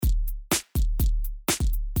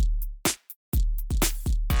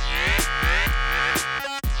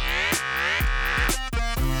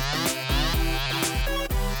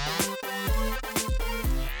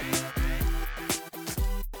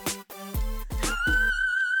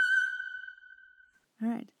All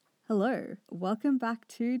right. Hello. Welcome back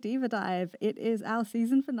to Diva Dive. It is our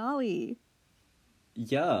season finale.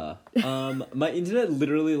 Yeah. My internet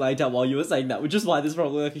literally lagged out while you were saying that, which is why there's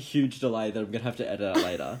probably like a huge delay that I'm gonna have to edit out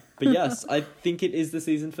later. But yes, I think it is the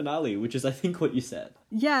season finale, which is I think what you said.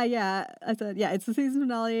 Yeah. I said, it's the season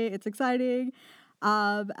finale. It's exciting.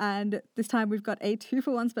 And this time we've got a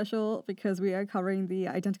 2-for-1 special because we are covering the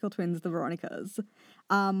identical twins, the Veronicas.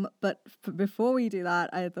 But before we do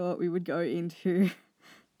that, I thought we would go into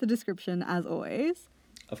the description as always.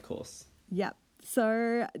 Of course. Yep.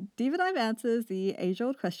 So, Diva Dive answers the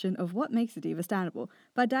age-old question of what makes a diva standable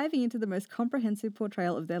by diving into the most comprehensive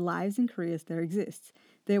portrayal of their lives and careers there exists,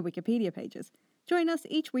 their Wikipedia pages. Join us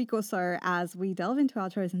each week or so as we delve into our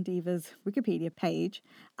chosen divas' Wikipedia page.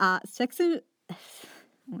 Section... Oh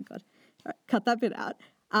my god. Right, cut that bit out.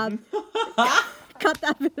 Cut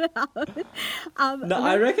that bit out. No,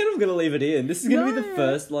 I reckon I'm gonna leave it in. This is gonna be the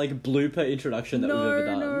first like blooper introduction that we've ever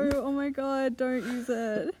done. No, oh my god, don't use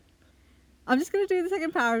it. I'm just going to do the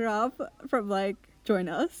second paragraph from, join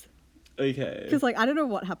us. Okay. Because, I don't know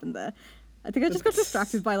what happened there. I think I just got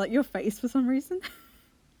distracted by, your face for some reason.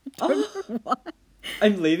 I don't know why.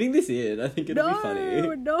 I'm leaving this in. I think it'll be funny.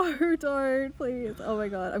 No, don't, please. Oh, my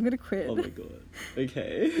God. I'm going to quit. Oh, my God.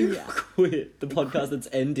 Okay. Yeah. Quit the podcast that's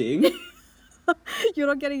ending. You're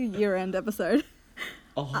not getting a year-end episode.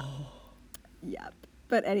 Oh. Yep.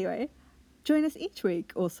 But anyway... Join us each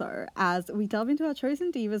week or so as we delve into our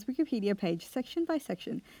chosen divas Wikipedia page section by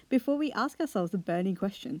section before we ask ourselves the burning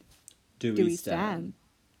question. Do we stand?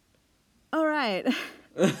 All right.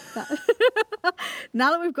 Now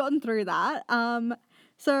that we've gotten through that,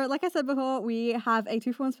 so like I said before, we have a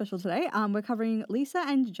 2-for-1 special today. We're covering Lisa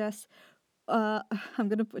and Jess, I'm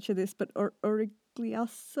going to butcher this, but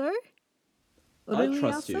Origliasso? I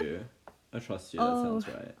trust you. That sounds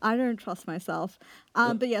right. I don't trust myself.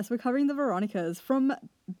 But yes, we're covering the Veronicas from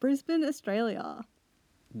Brisbane, Australia.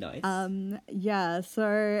 Nice. Yeah,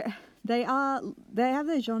 so they have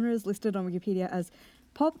their genres listed on Wikipedia as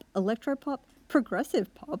pop, electropop,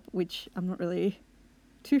 progressive pop, which I'm not really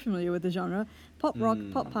too familiar with the genre, pop rock,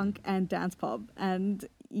 pop punk, and dance pop. And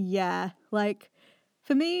yeah,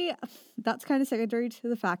 for me, that's kind of secondary to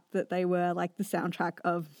the fact that they were the soundtrack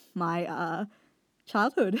of my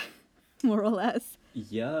childhood. More or less.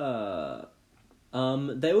 Yeah.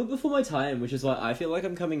 They were before my time, which is why I feel like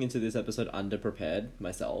I'm coming into this episode underprepared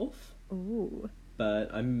myself. Ooh.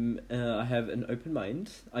 But I have an open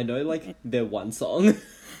mind. I know, their one song.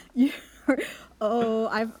 Yeah.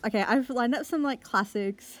 I've lined up some,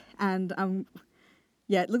 classics, and,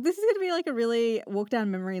 yeah, look, this is going to be, a really walk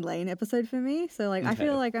down memory lane episode for me, so, I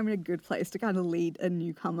feel like I'm in a good place to kind of lead a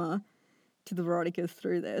newcomer to the Veronicas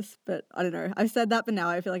through this, but I don't know. I've said that, but now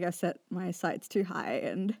I feel like I've set my sights too high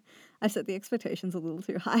and I set the expectations a little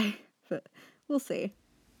too high, but we'll see.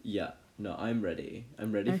 Yeah, no, I'm ready.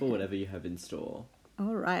 I'm ready for whatever you have in store.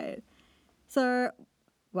 All right. So,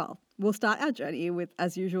 well, we'll start our journey with,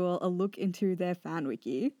 as usual, a look into their fan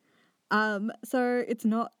wiki. So it's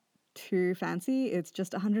not too fancy. It's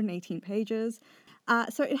just 118 pages.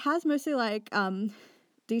 So it has mostly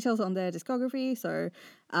details on their discography. So,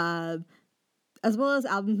 as well as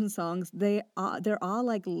albums and songs, there are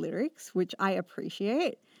lyrics, which I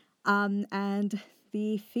appreciate. And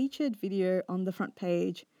the featured video on the front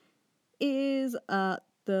page is the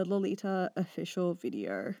Lolita official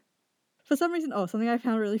video. For some reason, something I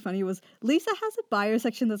found really funny was Lisa has a bio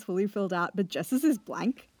section that's fully filled out, but Jess's is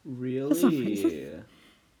blank. Really? For some reason.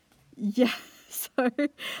 Yeah. So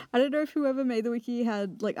I don't know if whoever made the wiki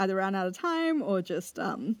had either ran out of time or just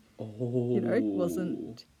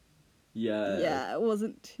wasn't. Yeah. Yeah, it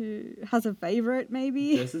wasn't too... Has a favourite,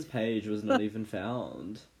 maybe? Jess's page was not even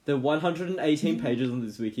found. There are 118 pages on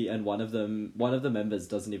this wiki, and one of the members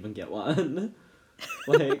doesn't even get one.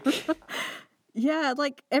 Yeah,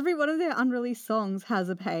 every one of their unreleased songs has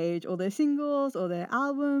a page, or their singles, or their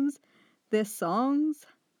albums. Their songs,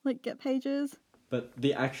 get pages. But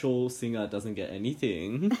the actual singer doesn't get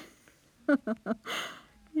anything.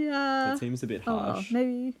 Yeah. That seems a bit harsh.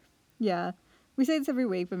 Maybe, yeah. We say this every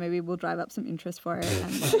week, but maybe we'll drive up some interest for it,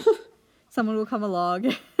 and someone will come along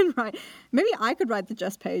and write. Maybe I could write the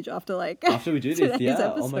Jess page after after we do this. Yeah.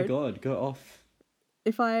 Episode. Oh my god, go off.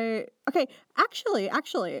 Actually,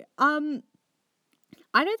 I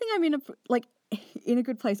don't think I'm in a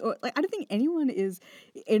good place, or I don't think anyone is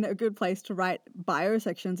in a good place to write bio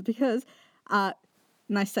sections because,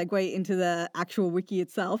 nice segue into the actual wiki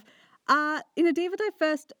itself. In a Diva Dive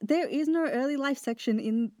First, there is no early life section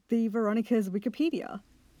in the Veronica's Wikipedia.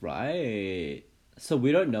 Right. So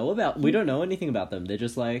we don't know anything about them. They're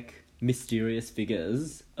just mysterious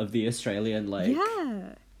figures of the Australian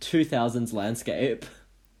Yeah. 2000s landscape.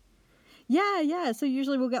 Yeah. So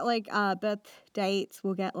usually we'll get like birth dates,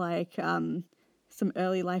 we'll get like some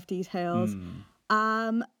early life details.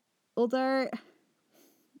 Although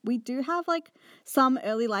we do have like some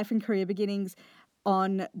early life and career beginnings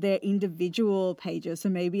on their individual pages, so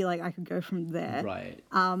maybe like I could go from there. Right.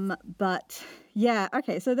 But yeah,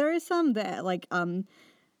 okay, so there is some there, like in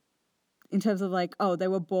terms of like, oh, they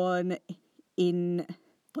were born in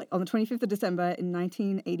like on the 25th of December in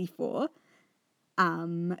 1984.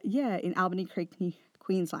 In Albany Creek,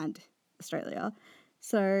 Queensland, Australia.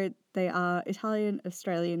 So they are Italian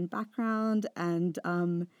Australian background, and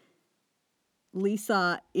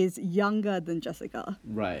Lisa is younger than Jessica.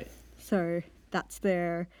 Right. So that's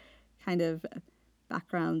their kind of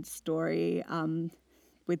background story,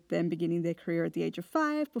 with them beginning their career at the age of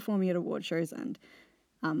 5, performing at award shows and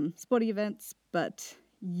sporting events. But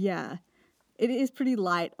yeah, it is pretty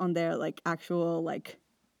light on their like actual like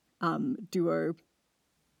duo,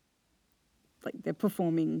 like their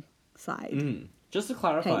performing side. Just to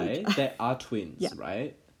clarify, Page. they are twins, Yeah.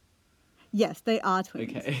 right? Yes, they are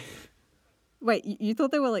twins. Okay. Wait, you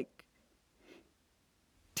thought they were like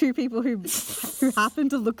two people who happen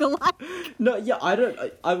to look alike? No, yeah,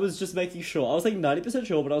 I was just making sure. I was like 90%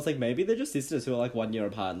 sure, but I was like, maybe they're just sisters who are like 1 year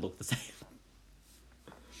apart and look the same.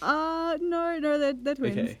 No, they're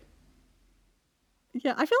twins. Okay.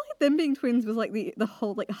 Yeah, I feel like them being twins was like the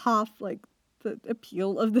whole like half like the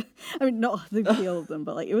appeal of the. I mean, not the appeal of them,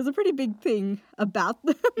 but like it was a pretty big thing about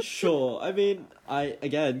them. Sure. I mean, I,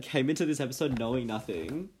 again, came into this episode knowing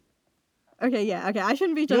nothing. Okay, I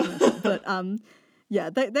shouldn't be judgmental, but yeah,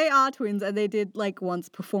 they are twins, and they did like once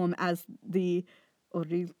perform as the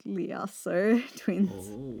Origliasso twins.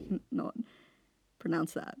 Oh. Not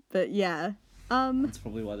pronounce that, but yeah, That's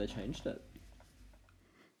probably why they changed it.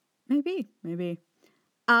 maybe.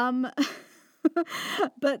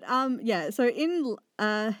 But yeah, so in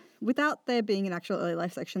without there being an actual early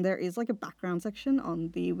life section, there is like a background section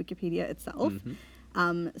on the Wikipedia itself.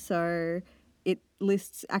 So it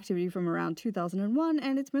lists activity from around 2001,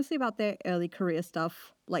 and it's mostly about their early career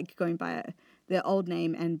stuff, like going by their old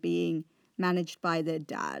name and being managed by their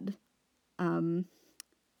dad.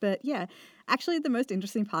 But yeah, actually the most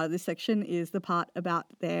interesting part of this section is the part about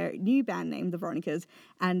their new band name, the Veronicas,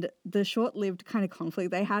 and the short-lived kind of conflict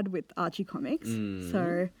they had with Archie Comics.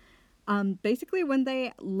 So basically when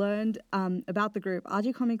they learned about the group,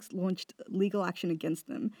 Archie Comics launched legal action against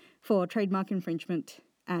them for trademark infringement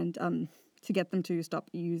and to get them to stop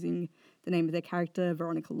using the name of their character,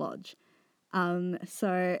 Veronica Lodge.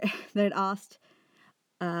 So they'd asked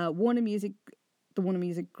the Warner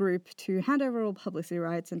Music Group to hand over all publicity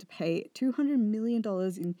rights and to pay $200 million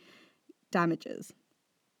in damages.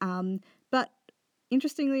 But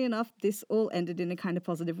interestingly enough, this all ended in a kind of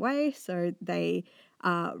positive way. So they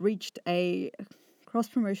reached a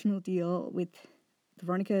cross-promotional deal with the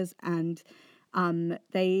Veronicas, and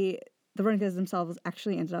the Veronicas themselves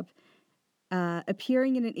actually ended up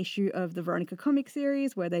appearing in an issue of the Veronica comic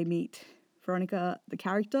series where they meet Veronica, the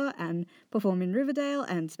character, and perform in Riverdale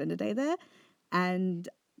and spend a day there. And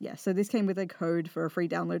yeah, so this came with a code for a free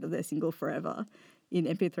download of their single Forever in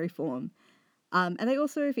MP3 form. And they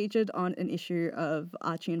also featured on an issue of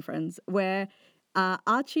Archie and Friends where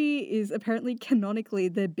Archie is apparently canonically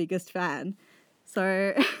their biggest fan.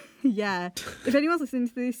 So yeah, if anyone's listening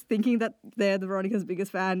to this thinking that they're the Veronica's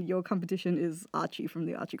biggest fan, your competition is Archie from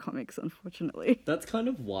the Archie comics, unfortunately. That's kind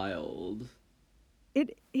of wild.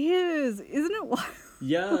 It is, isn't it wild?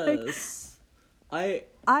 Yes.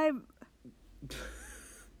 I'm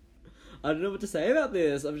I don't know what to say about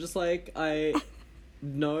this. I'm just like, I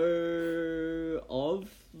know of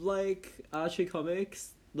like Archie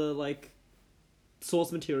Comics, the like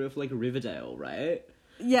source material for like Riverdale, right?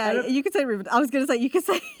 Yeah, you could say Riverdale. I was going to say, you could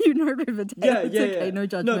say you know Riverdale. Yeah, It's yeah, okay, yeah. no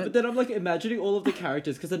judgment. No, but then I'm like imagining all of the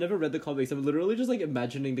characters because I never read the comics. I'm literally just like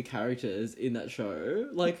imagining the characters in that show,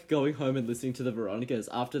 like going home and listening to the Veronicas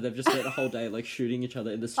after they've just spent a whole day like shooting each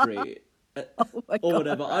other in the street. Oh my Or God,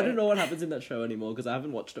 whatever. I don't right. know what happens in that show anymore because I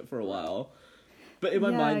haven't watched it for a while. But in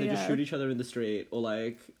my mind, they just yeah. shoot each other in the street, or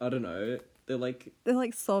like I don't know. They're like, They're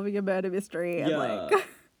like solving a murder mystery and yeah, like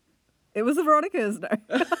it was the Veronicas, no.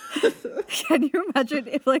 Can you imagine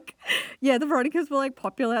if like the Veronicas were like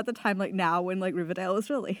popular at the time, like now when like Riverdale was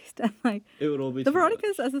released, and like it would all be the too much.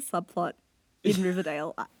 Veronicas as a subplot in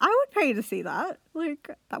Riverdale. I would pay to see that. Like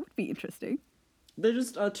that would be interesting. There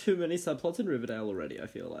just are too many subplots in Riverdale already. I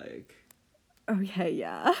feel like Okay,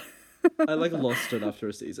 yeah. I like lost it after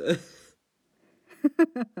a season.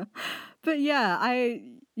 But yeah,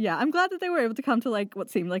 I'm glad that they were able to come to like what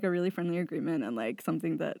seemed like a really friendly agreement and like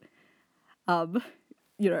something that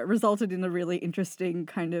resulted in a really interesting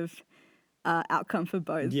kind of outcome for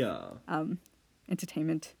both Yeah.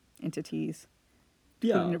 entertainment entities, put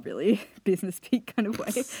Yeah. in a really business speak kind of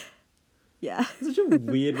way. Yeah. Such a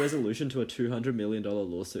weird resolution to a $200 million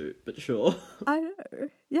lawsuit, but sure. I know.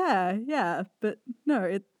 Yeah. But no,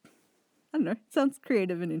 I don't know. Sounds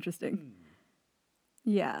creative and interesting.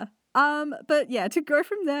 Yeah. But yeah, to go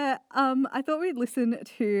from there, I thought we'd listen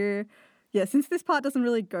to, since this part doesn't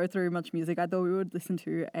really go through much music, I thought we would listen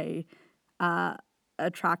to a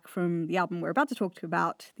track from the album we're about to talk to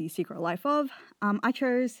about, The Secret Life of. I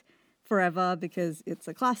chose Forever because it's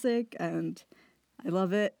a classic and I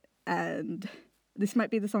love it. And this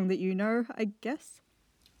might be the song that you know, I guess.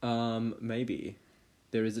 Maybe.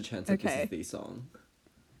 There is a chance that this Okay. is the song.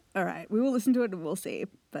 All right, we will listen to it and we'll see.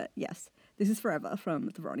 But yes, this is Forever from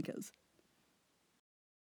the Veronicas.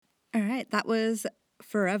 All right, that was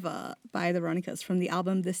Forever by the Veronicas from the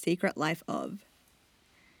album The Secret Life of.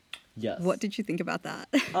 Yes. What did you think about that?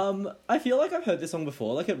 I feel like I've heard this song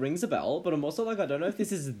before, like it rings a bell, but I'm also like, I don't know if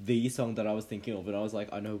this is the song that I was thinking of, and I was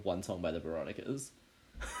like, I know one song by the Veronicas.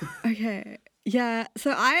 Okay. Yeah,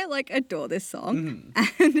 so I adore this song.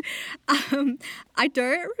 And I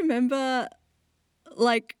don't remember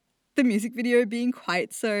the music video being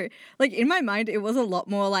quite so in my mind it was a lot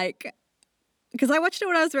more because I watched it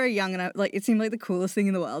when I was very young and it seemed like the coolest thing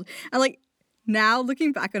in the world. And now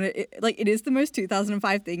looking back on it, it is the most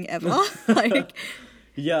 2005 thing ever.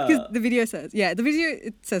 Yeah. Because the video says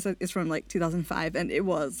it says it's from 2005 and it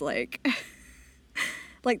was the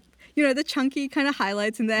chunky kind of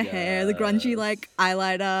highlights in their hair, the grungy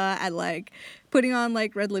eyeliner, and putting on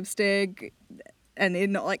red lipstick, and it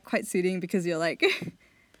not quite suiting because you're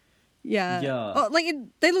yeah. Oh,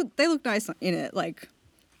 they look nice in it.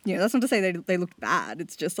 That's not to say they looked bad.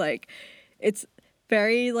 It's just it's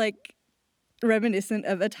very reminiscent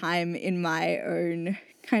of a time in my own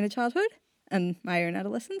kind of childhood and my own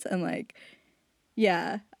adolescence, and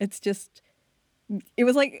it's just. It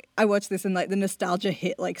was I watched this and the nostalgia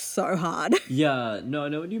hit so hard. Yeah, no, I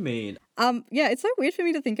know what you mean. It's so weird for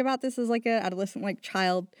me to think about this as an adolescent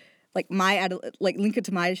child, link it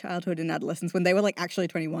to my childhood and adolescence when they were actually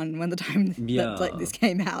 21 when the time that this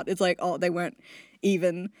came out. It's they weren't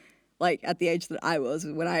even at the age that I was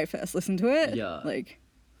when I first listened to it. Yeah.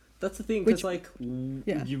 That's the thing, Which- because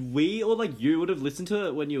yeah. we or you would have listened to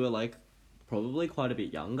it when you were probably quite a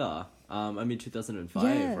bit younger. 2005,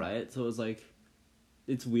 Yeah. right? So it was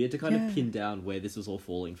it's weird to kind of Yeah. pin down where this was all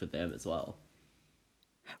falling for them as well.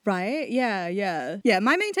 Right? Yeah.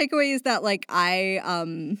 My main takeaway is that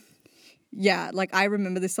I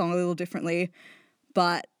remember this song a little differently,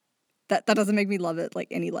 but that doesn't make me love it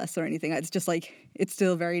any less or anything. It's just it's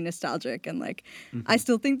still very nostalgic and I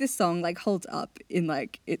still think this song holds up in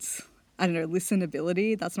its, I don't know,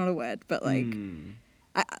 listenability. That's not a word, but I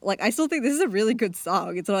still think this is a really good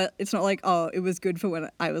song. It's not oh, it was good for when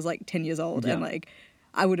I was 10 years old and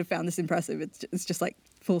I would have found this impressive. It's just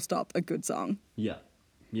full stop, a good song. Yeah.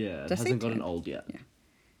 Yeah, it Did I say hasn't gotten 10? old yet.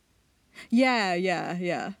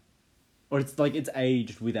 Yeah. Or it's it's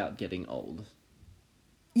aged without getting old.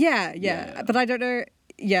 Yeah. Yeah. But I don't know.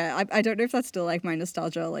 Yeah, I don't know if that's still my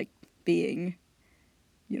nostalgia, being,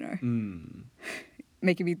 making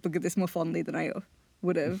me look at this more fondly than I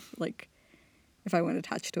would have, if I weren't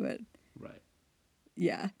attached to it. Right.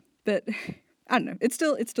 Yeah, but I don't know. It's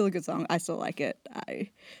still a good song. I still like it.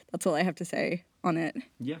 That's all I have to say on it.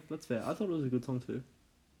 Yeah, that's fair. I thought it was a good song too.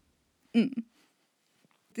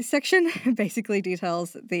 This section basically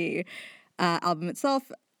details the album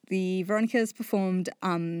itself. The Veronicas performed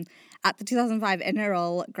at the 2005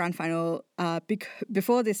 NRL Grand Final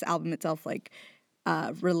before this album itself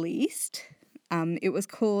released. It was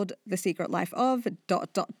called The Secret Life of ... It did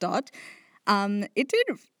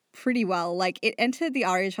pretty well. It entered the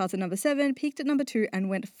ARIA charts at number 7, peaked at number 2, and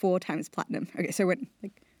went 4 times platinum. Okay, so it went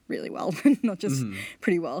really well, not just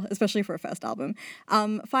pretty well, especially for a first album.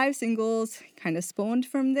 5 singles kind of spawned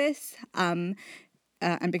from this. And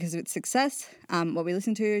because of its success, what we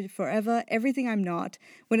listened to: Forever, Everything I'm Not,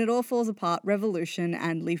 When It All Falls Apart, Revolution,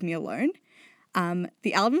 and Leave Me Alone.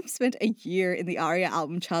 The album spent a year in the ARIA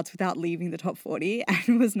album charts without leaving the top 40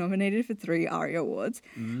 and was nominated for 3 ARIA awards.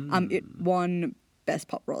 It won Best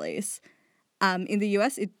Pop Release. In the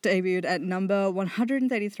US, it debuted at number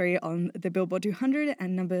 133 on the Billboard 200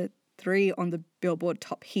 and number 3 on the Billboard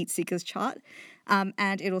Top Heat Seekers chart.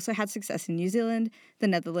 And it also had success in New Zealand, the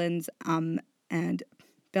Netherlands, and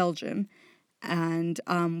Belgium. And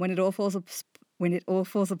When It All Falls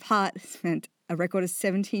Apart spent a record of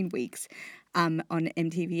 17 weeks on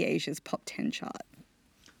MTV Asia's Pop 10 chart.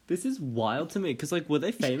 This is wild to me, because were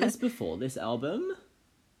they famous before this album?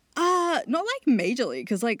 Not like majorly,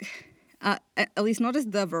 because like, at least not as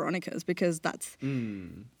the Veronicas, because that's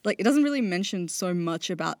like it doesn't really mention so much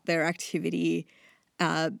about their activity,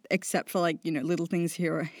 except for like little things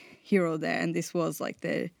here or there. And this was like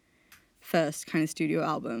their first kind of studio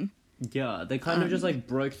album. Yeah, they kind of just like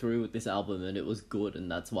broke through with this album, and it was good,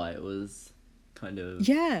 and that's why it was kind of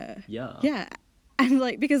Yeah. And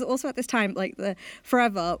like because also at this time like the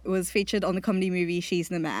Forever was featured on the comedy movie She's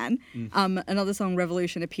the Man. Another song,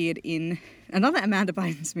 Revolution, appeared in another Amanda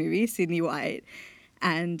Bynes movie, Sydney White,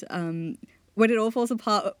 and When It All Falls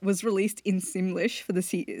Apart was released in Simlish for the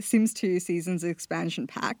Sims 2 Seasons expansion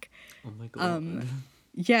pack. Oh my god.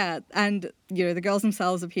 Yeah, and the girls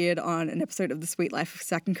themselves appeared on an episode of The Sweet Life of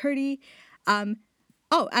Zack and Cody. They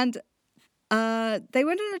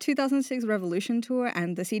went on a 2006 Revolution tour,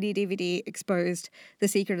 and the CD-DVD exposed The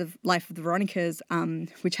Secret of Life of the Veronicas,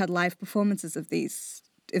 which had live performances of this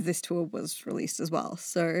tour was released as well.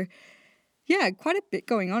 So, yeah, quite a bit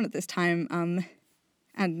going on at this time,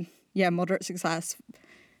 and yeah, moderate success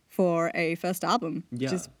for a first album,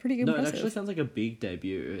 which is pretty impressive. No, it actually sounds like a big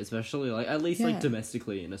debut, especially like at least like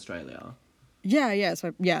domestically in Australia. Yeah,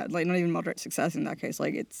 so yeah, like not even moderate success in that case.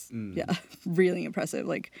 Like it's really impressive.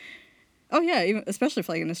 Like, oh yeah, even especially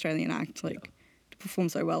for like an Australian act, like to perform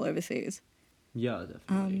so well overseas. Yeah,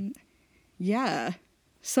 definitely. Yeah.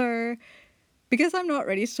 So because I'm not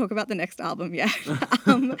ready to talk about the next album yet,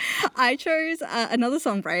 I chose another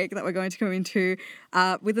song break that we're going to go into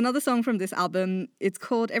with another song from this album. It's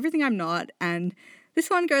called Everything I'm Not, and this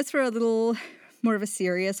one goes for a little more of a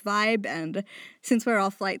serious vibe, and since we're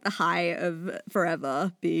off like the high of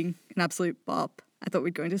Forever being an absolute bop, I thought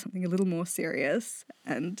we'd go into something a little more serious,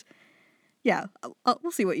 and yeah,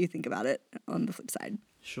 we'll see what you think about it on the flip side.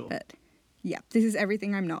 Sure. But yeah, this is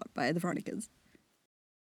Everything I'm Not by the Veronicas.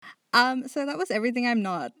 So that was Everything I'm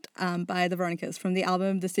Not by the Veronicas from the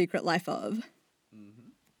album The Secret Life of.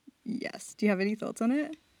 Yes. Do you have any thoughts on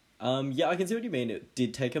it? Yeah, I can see what you mean. It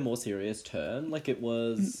did take a more serious turn. Like it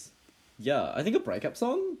was, I think a breakup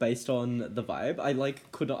song based on the vibe. I like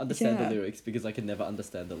could not understand the lyrics because I could never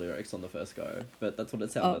understand the lyrics on the first go, but that's what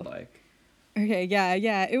it sounded like. Okay,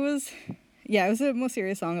 yeah. It was a more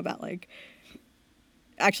serious song about like.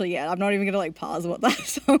 Actually, yeah, I'm not even going to, like, pause what that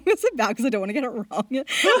song is about because I don't want to get it wrong. Like,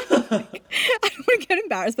 I don't want to get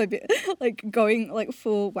embarrassed by, like, going, like,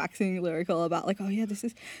 full waxing lyrical about, like, oh, yeah, this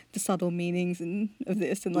is the subtle meanings of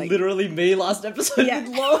this. And, like... Literally me last episode with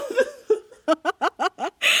love.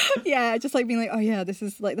 Yeah, just, like, being like, oh, yeah, this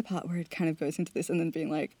is, like, the part where it kind of goes into this and then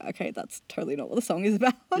being like, okay, that's totally not what the song is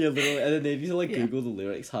about. Yeah, literally. And then maybe to, like, Google the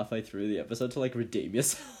lyrics halfway through the episode to, like, redeem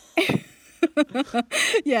yourself.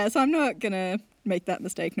 Yeah, so I'm not going to... make that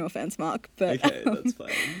mistake, no offense, Mark, but okay, that's fine.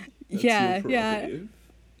 That's yeah.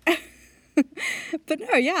 But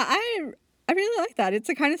no, yeah, I really like that. It's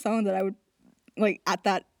the kind of song that I would like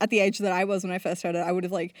at the age that I was when I first started. I would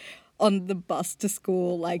have like on the bus to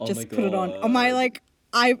school, like just put it on my like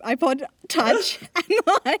iPod Touch and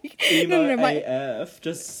like emo AF.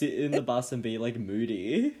 Just sit in the bus and be like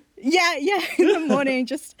moody. Yeah, in the morning,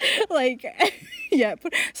 just like,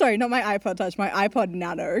 sorry, not my iPod Touch, my iPod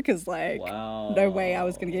Nano, because like, no way I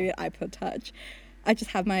was going to give you an iPod Touch. I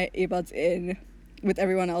just have my earbuds in with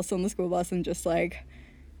everyone else on the school bus and just like,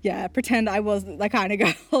 pretend I was the kind of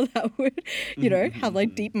girl that would, have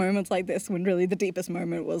like deep moments like this when really the deepest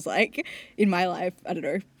moment was like, in my life, I don't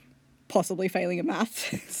know, possibly failing a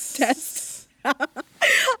maths test.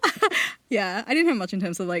 Yeah, I didn't have much in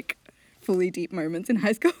terms of like, fully deep moments in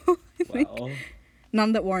high school. I think.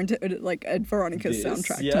 None that warranted like a Veronica's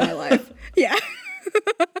soundtrack to my life. Yeah.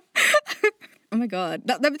 Oh my god.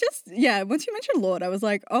 That was just once you mentioned Lorde, I was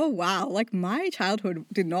like, oh wow, like my childhood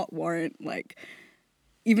did not warrant like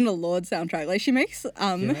even a Lorde soundtrack. Like she makes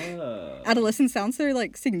adolescence sound so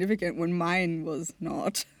like significant when mine was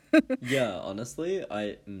not. Yeah, honestly,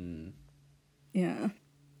 Yeah.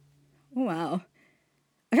 Oh wow.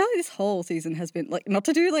 I feel like this whole season has been, like, not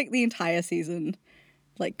to do, like, the entire season,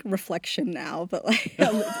 like, reflection now, but, like,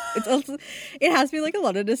 it's also, it has been, like, a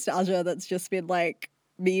lot of nostalgia that's just been, like,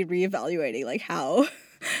 me reevaluating, like, how,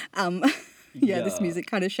 this music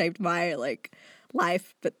kind of shaped my, like,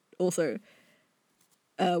 life, but also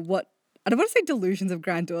what, I don't want to say delusions of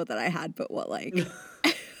grandeur that I had, but what, like...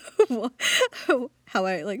 how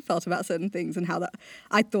I like felt about certain things and how that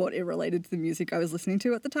I thought it related to the music I was listening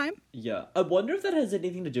to at the time. Yeah. I wonder if that has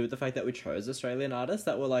anything to do with the fact that we chose Australian artists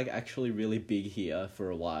that were like actually really big here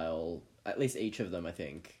for a while. At least each of them, I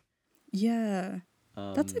think. Yeah.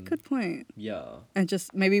 That's a good point. Yeah. And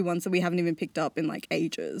just maybe ones that we haven't even picked up in like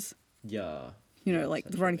ages. Yeah. Like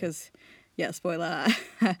the Veronicas, spoiler,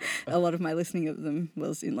 a lot of my listening of them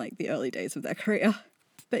was in like the early days of their career.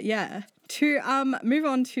 But yeah, to move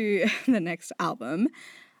on to the next album.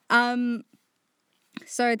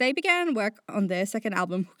 So they began work on their second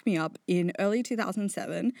album, Hook Me Up, in early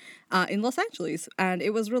 2007 in Los Angeles, and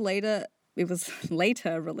it was later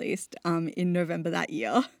released in November that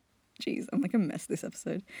year. Jeez, I'm like a mess this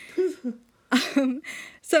episode.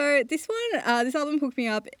 So this album, Hook Me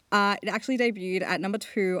Up, it actually debuted at number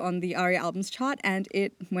 2 on the ARIA albums chart, and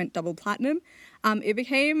it went double platinum. It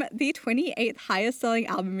became the 28th highest selling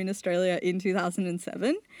album in Australia in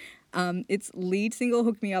 2007. Its lead single,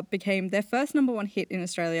 Hook Me Up, became their first number 1 hit in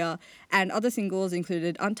Australia, and other singles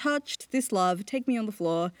included Untouched, This Love, Take Me on the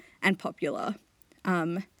Floor, and Popular.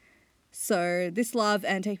 So This Love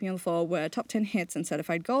and Take Me on the Floor were top 10 hits and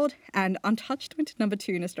certified gold, and Untouched went to number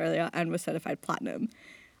 2 in Australia and was certified platinum.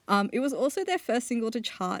 It was also their first single to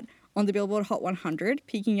chart on the Billboard Hot 100,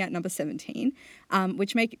 peaking at number 17,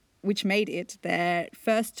 which made it their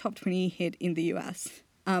first top 20 hit in the US.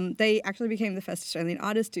 They actually became the first Australian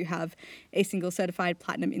artist to have a single certified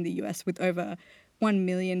platinum in the US with over 1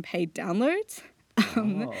 million paid downloads.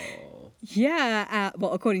 Yeah,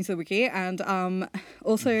 well, according to the wiki, and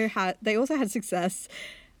they also had success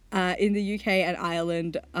in the UK and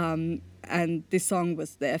Ireland, and this song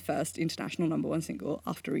was their first international number 1 single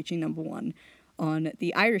after reaching number 1 on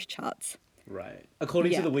the Irish charts. Right.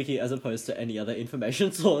 According to the wiki, as opposed to any other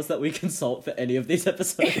information source that we consult for any of these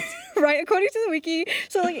episodes. Right, according to the wiki.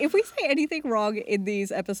 So, like, if we say anything wrong in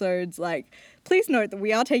these episodes, like, please note that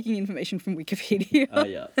we are taking information from Wikipedia. Oh,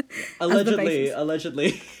 yeah. Allegedly.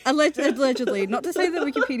 Allegedly. Not to say that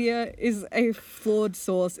Wikipedia is a flawed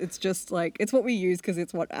source. It's just, like, it's what we use because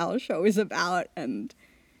it's what our show is about, and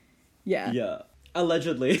yeah. Yeah.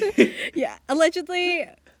 Allegedly. Yeah, allegedly.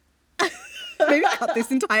 Maybe cut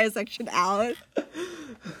this entire section out.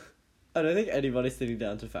 I don't think anybody's sitting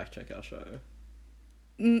down to fact check our show.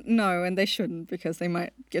 No, and they shouldn't because they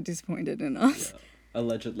might get disappointed in us. Yeah.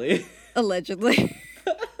 Allegedly. Allegedly.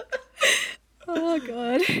 Oh,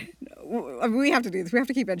 God. We have to do this. We have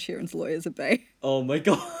to keep Ed Sheeran's lawyers at bay. Oh, my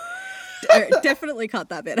God. Definitely cut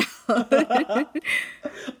that bit out.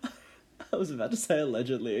 I was about to say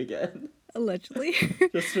allegedly again. Allegedly.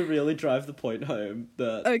 Just to really drive the point home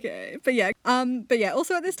that... Okay, but yeah,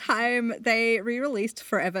 also at this time, they re-released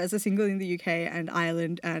Forever as a single in the UK and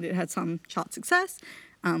Ireland, and it had some chart success.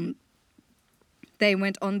 They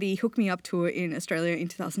went on the Hook Me Up tour in Australia in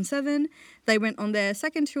 2007. They went on their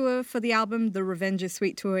second tour for the album, the Revenge is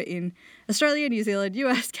Sweet tour, in Australia, New Zealand,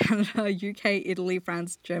 US, Canada, UK, Italy,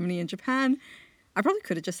 France, Germany, and Japan. I probably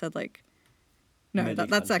could have just said, like... No,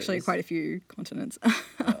 that's actually quite a few continents.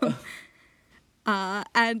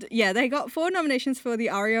 And yeah, they got 4 nominations for the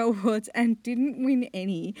ARIA Awards and didn't win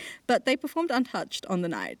any, but they performed Untouched on the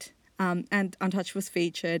night. And Untouched was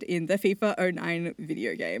featured in the FIFA 09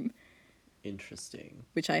 video game. Interesting.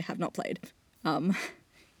 Which I have not played.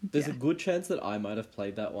 There's a good chance that I might have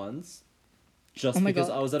played that once. Just because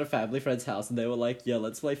I was at a family friend's house and they were like, yeah,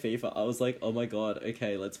 let's play FIFA. I was like, oh my God,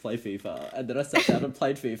 okay, let's play FIFA. And then I sat down and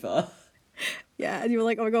played FIFA. Yeah, and you were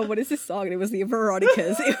like, oh my God, what is this song? And it was the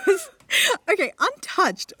Veronicas. It was... Okay,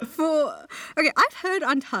 Untouched. I've heard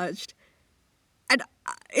Untouched. And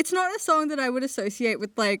it's not a song that I would associate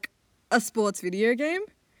with, like, a sports video game.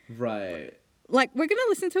 Right. Like, we're going to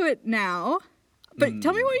listen to it now. But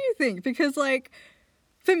tell me what you think. Because, like,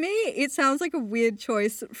 for me, it sounds like a weird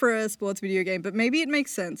choice for a sports video game. But maybe it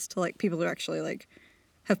makes sense to, like, people who actually, like,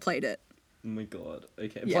 have played it. Oh my God.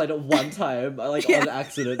 Okay. Played it one time, like on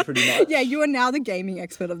accident pretty much. Yeah, you are now the gaming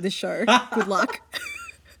expert of this show. Good luck.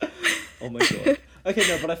 Oh my God. Okay,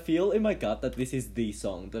 no, but I feel in my gut that this is the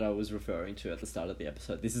song that I was referring to at the start of the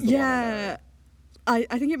episode. This is the one I know.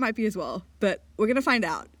 I think it might be as well, but we're going to find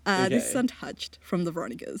out. Okay. This is Untouched from the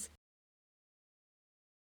Veronicas.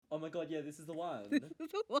 Oh my God, yeah, this is the one. This is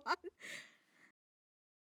the one.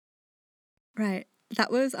 Right,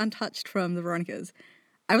 that was Untouched from the Veronicas.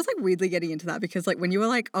 I was, like, weirdly getting into that because, like, when you were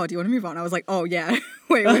like, oh, do you want to move on? I was like, oh, yeah.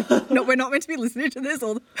 Wait, we're not meant to be listening to this,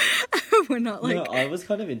 or we're not, like... No, I was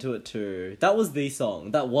kind of into it too. That was the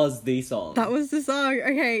song. That was the song.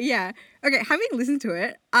 Okay, yeah. Okay, having listened to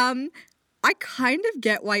it, I kind of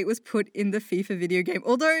get why it was put in the FIFA video game.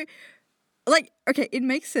 Although, like, okay, it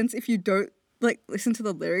makes sense if you don't, like, listen to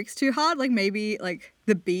the lyrics too hard. Like, maybe, like,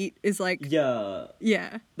 the beat is, like... Yeah.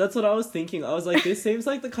 Yeah. That's what I was thinking. I was like, this seems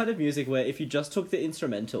like the kind of music where if you just took the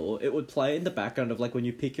instrumental, it would play in the background of, like, when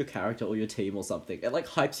you pick your character or your team or something. It, like,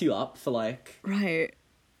 hypes you up for, like... Right.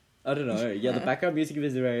 I don't know. Yeah, the background music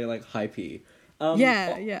is very, like, hypey.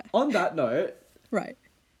 Yeah. On that note... Right.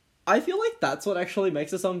 I feel like that's what actually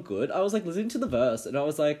makes a song good. I was, like, listening to the verse, and I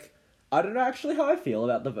was like... I don't know actually how I feel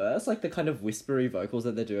about the verse, like the kind of whispery vocals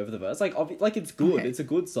that they do over the verse. Like, like it's good, Okay. it's a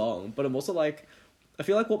good song, but I'm also like, I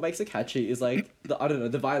feel like what makes it catchy is like I don't know,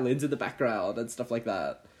 the violins in the background and stuff like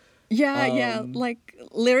that. Yeah, Um, like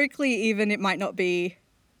lyrically even it might not be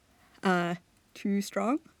too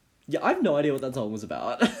strong. yeah, I have no idea what that song was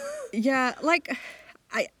about. Yeah, like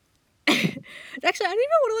I actually I don't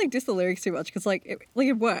even want to like diss the lyrics too much because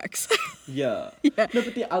it works. Yeah. Yeah. No,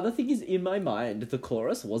 but the other thing is, in my mind, the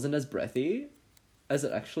chorus wasn't as breathy as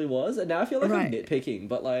it actually was, and now I feel like I'm Right. nitpicking,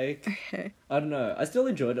 but like, Okay. I don't know. I still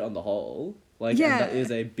enjoyed it on the whole. Like, and that Yeah.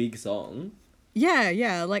 is a big song.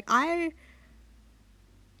 Yeah, like no,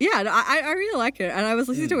 I really like it, and I was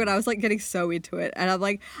listening to it, and I was like getting so into it, and I'm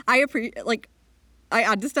like, I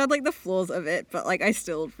understand like the flaws of it, but like I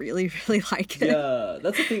still really, really like it. Yeah,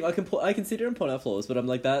 that's the thing. I can sit here and point out flaws, but I'm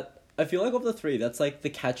like that. I feel like of the three, that's like the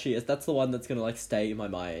catchiest. That's the one that's gonna like stay in my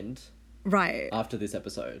mind Right. after this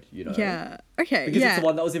episode. You know. Yeah. Okay. Because yeah. it's the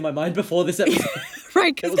one that was in my mind before this episode.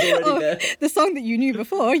 Right. It was already there. The song that you knew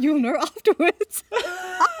before, you'll know afterwards.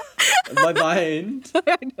 My mind.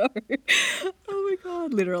 I know. Oh my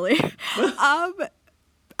god, literally. I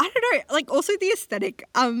don't know. Like also the aesthetic.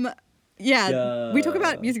 Yeah, we talk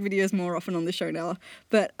about Yeah. music videos more often on the show now,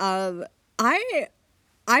 but I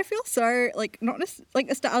feel so like not like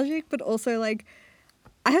nostalgic, but also like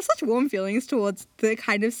I have such warm feelings towards the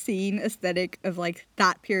kind of scene aesthetic of like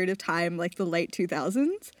that period of time, like the late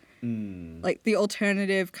 2000s, like the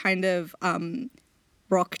alternative kind of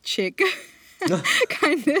rock chick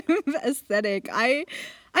kind of aesthetic. I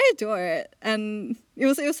adore it, and it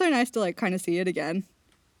was so nice to like kind of see it again.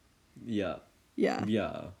 Yeah. Yeah.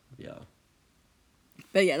 Yeah. Yeah.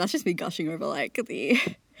 But yeah, that's just me gushing over like the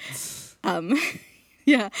um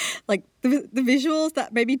yeah, like the visuals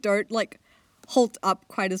that maybe don't like hold up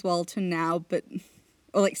quite as well to now, but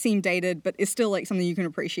or like seem dated, but it's still like something you can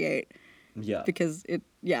appreciate Yeah. because it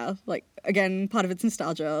like again part of it's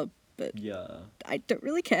nostalgia, but Yeah. I don't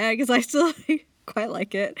really care because I still quite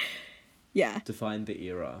like it. Yeah. Define the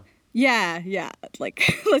era. Yeah, like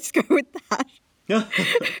let's go with that.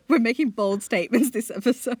 We're making bold statements this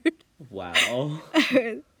episode. Wow.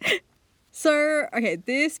 So, okay,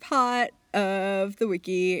 this part of the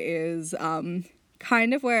wiki is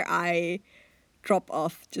kind of where I drop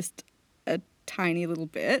off just a tiny little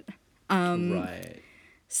bit. Right.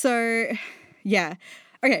 So, yeah.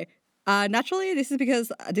 Okay. Naturally, this is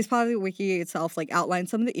because this part of the wiki itself like outlines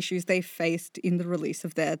some of the issues they faced in the release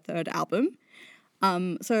of their third album.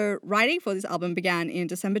 So writing for this album began in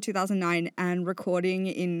December 2009 and recording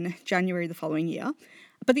in January the following year.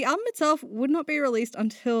 But the album itself would not be released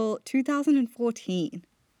until 2014.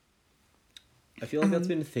 I feel like that's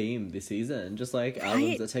been a theme this season. Just like albums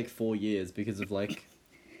Right. that take 4 years because of like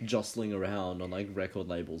jostling around on like record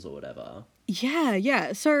labels or whatever.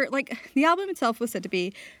 Yeah. So, like, the album itself was said to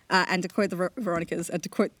be, and to quote the Veronicas, and to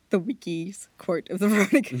quote the Wiki's quote of the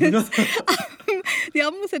Veronicas, the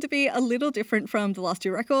album was said to be a little different from the last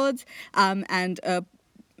two records, and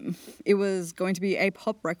it was going to be a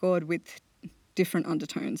pop record with different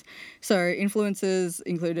undertones. So, influences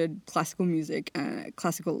included classical music,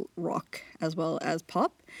 classical rock, as well as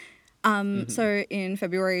pop. So in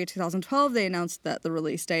February 2012, they announced that the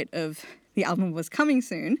release date of the album was coming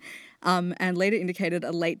soon, and later indicated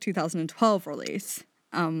a late 2012 release.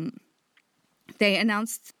 They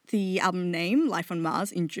announced the album name, Life on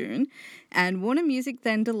Mars, in June, and Warner Music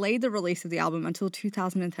then delayed the release of the album until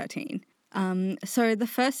 2013. So the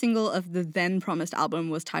first single of the then promised album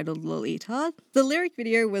was titled Lolita. The lyric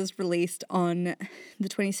video was released on the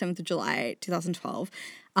 27th of July 2012,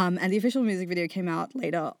 and the official music video came out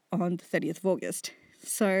later on the 30th of August.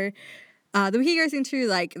 So the wiki goes into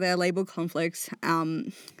like their label conflicts,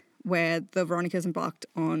 where the Veronicas embarked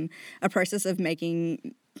on a process of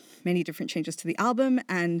making many different changes to the album,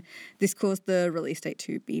 and this caused the release date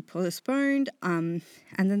to be postponed. And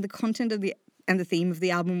then the content of the theme of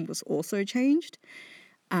the album was also changed.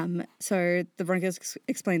 So the Veronicas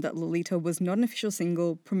explained that Lolita was not an official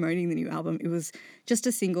single promoting the new album. It was just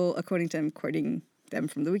a single, according to them, quoting them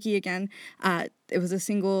from the wiki again. It was a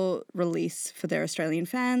single release for their Australian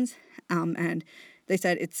fans, and they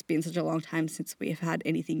said it's been such a long time since we have had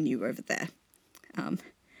anything new over there.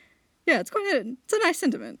 Yeah, it's a nice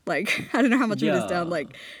sentiment. Like, I don't know how much of it is down, Yeah.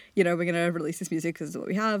 like, you know, we're going to release this music because it's what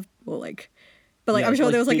we have, or like, but like, Yeah, I'm sure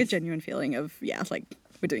like, there was like a it's- genuine feeling of, yeah, like,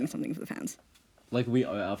 we're doing something for the fans. Like we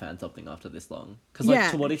owe our fans something after this long. Because like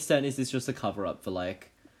Yeah. to what extent is this just a cover up for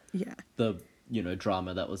like Yeah. the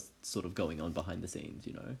drama that was sort of going on behind the scenes,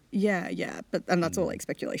 Yeah, and that's all like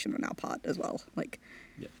speculation on our part as well. Like,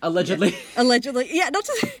 Yeah. Allegedly. allegedly, yeah, not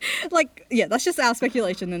just like, yeah, that's just our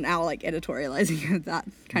speculation and our like editorializing of that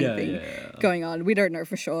kind of thing going on. We don't know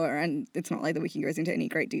for sure, and it's not like the wiki goes into any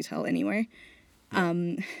great detail anyway.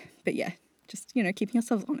 But yeah, just keeping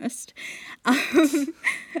ourselves honest.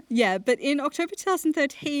 Yeah, but in October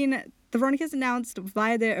 2013, the Veronicas announced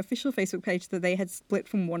via their official Facebook page that they had split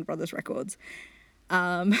from Warner Brothers Records.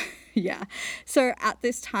 Yeah, so at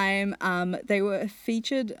this time, they were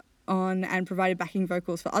featured on and provided backing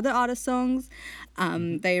vocals for other artists' songs.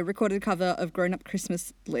 They recorded a cover of Grown Up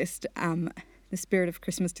Christmas List, The Spirit of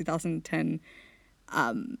Christmas 2010,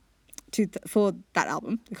 for that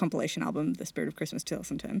album, the compilation album, The Spirit of Christmas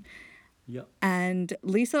 2010. Yep. And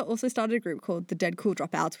Lisa also started a group called The Dead Cool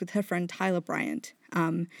Dropouts with her friend Tyler Bryant.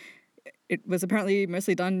 It was apparently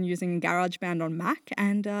mostly done using GarageBand on Mac,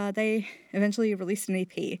 and they eventually released an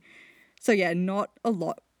EP. So yeah, not a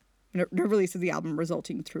lot, no release of the album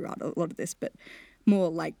resulting throughout a lot of this, but more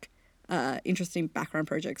like interesting background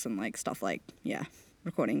projects and like stuff like,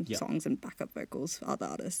 recording songs and backup vocals for other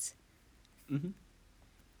artists.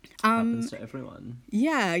 Happens to everyone.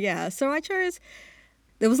 Yeah. So I chose,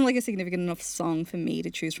 there wasn't like a significant enough song for me to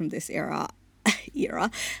choose from this era.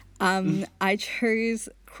 I chose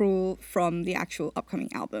Cruel from the actual upcoming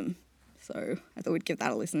album. So I thought we'd give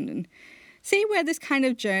that a listen and see where this kind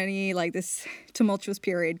of journey, like this tumultuous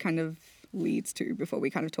period kind of leads to before we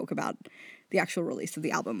kind of talk about the actual release of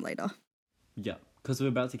the album later. Yeah, because we're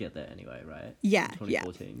about to get there anyway, right? Yeah,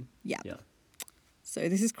 2014. Yeah. So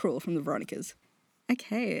this is Cruel from the Veronicas.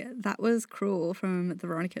 Okay, that was Cruel from the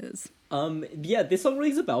Veronicas. Yeah, this song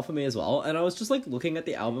rings a bell for me as well. And I was just like looking at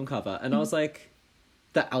the album cover and I was like,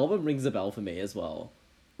 the album rings a bell for me as well.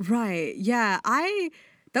 Right, yeah.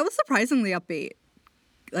 That was surprisingly upbeat.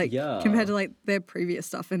 Like, compared to like their previous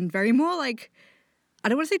stuff, and very more like, I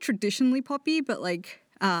don't want to say traditionally poppy, but like,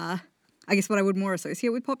 I guess what I would more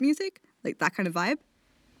associate with pop music, like that kind of vibe.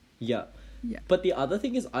 Yeah. But the other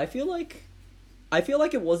thing is, I feel like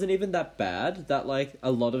it wasn't even that bad that like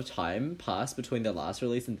a lot of time passed between their last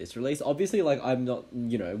release and this release. Obviously, like I'm not,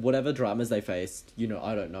 whatever dramas they faced,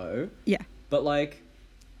 I don't know. Yeah. But like,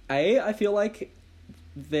 I feel like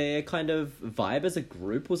their kind of vibe as a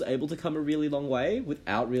group was able to come a really long way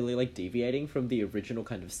without really like deviating from the original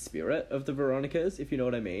kind of spirit of the Veronicas, if you know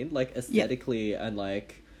what I mean. Like aesthetically and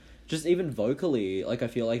like just even vocally, like I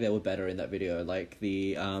feel like they were better in that video. Like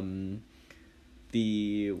the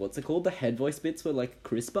what's it called? The head voice bits were like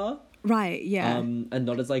crisper. Right, yeah. And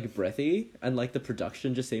not as like breathy, and like the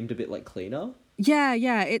production just seemed a bit like cleaner. Yeah.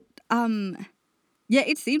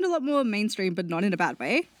 It seemed a lot more mainstream, but not in a bad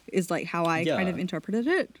way, is like how I kind of interpreted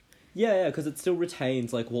it. Yeah, because it still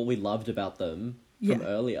retains like what we loved about them from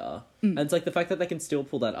earlier. And it's like the fact that they can still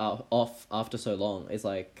pull that off after so long is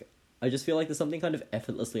like, I just feel like there's something kind of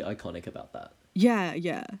effortlessly iconic about that. Yeah.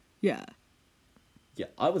 Yeah,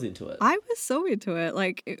 I was into it. I was so into it.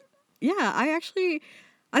 Like, I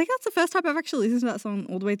think that's the first time I've actually listened to that song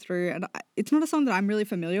all the way through. And it's not a song that I'm really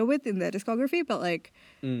familiar with in their discography, but like,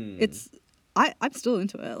 I'm still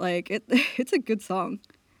into it. Like, it's a good song.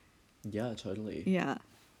 Yeah, totally. Yeah.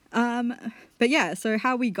 But yeah, so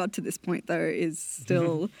how we got to this point though is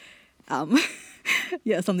still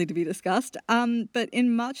something to be discussed. But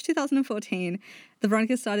in March 2014, the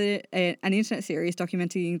Veronicas started an internet series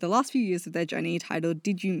documenting the last few years of their journey titled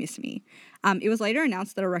Did You Miss Me? It was later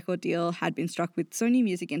announced that a record deal had been struck with Sony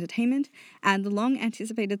Music Entertainment, and the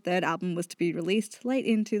long-anticipated third album was to be released late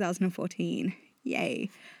in 2014. Yay.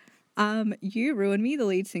 You Ruin Me, the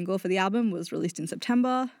lead single for the album, was released in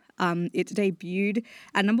September. It debuted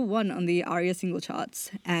at number 1 on the ARIA single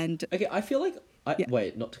charts. And okay, I feel like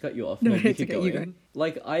wait, not to cut you off. No, you it's keep okay, going. you go.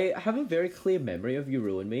 Like, I have a very clear memory of You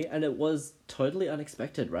Ruin Me, and it was totally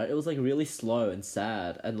unexpected, right? It was like really slow and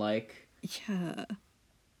sad, and like, yeah,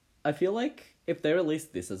 I feel like if they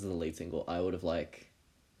released this as the lead single, I would have like,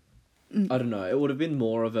 I don't know, it would have been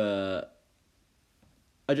more of a,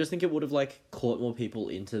 I just think it would have like caught more people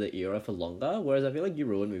into the era for longer, whereas I feel like You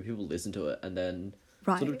Ruin Me, people listened to it and then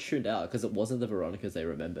sort of tuned out because it wasn't the Veronicas they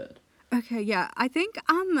remembered. Okay, yeah. I think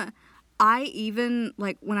I even,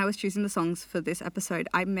 like, when I was choosing the songs for this episode,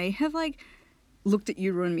 I may have, like, looked at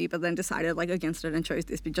You Ruin Me, but then decided, like, against it and chose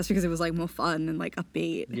this just because it was, like, more fun and, like,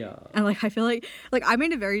 upbeat. Yeah. And, like, I feel like I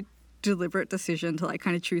made a very deliberate decision to, like,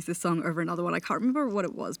 kind of choose this song over another one. I can't remember what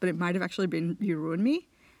it was, but it might have actually been You Ruin Me.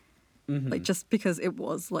 Mm-hmm. Like, just because it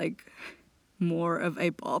was, like, more of a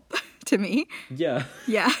bop to me. Yeah.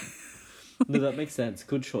 Yeah. No, that makes sense.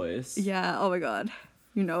 Good choice. Yeah. Oh, my God.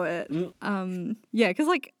 You know it. Yeah, because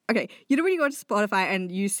like, okay, you know when you go to Spotify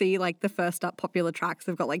and you see like the first up popular tracks,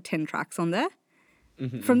 they've got like 10 tracks on there.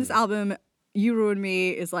 From this album, You Ruin Me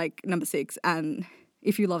is like number 6, and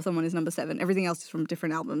If You Love Someone is number 7. Everything else is from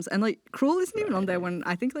different albums, and like Cruel isn't even on there when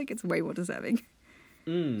I think like it's way more deserving,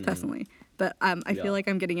 personally. But I feel like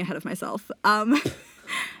I'm getting ahead of myself.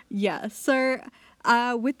 Yeah. So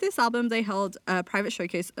with this album, they held a private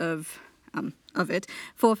showcase of it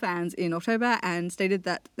for fans in October and stated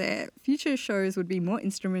that their future shows would be more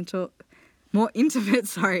intimate,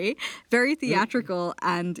 sorry, very theatrical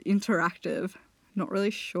and interactive. Not really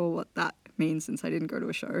sure what that means since I didn't go to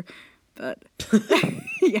a show, but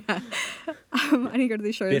yeah, I didn't go to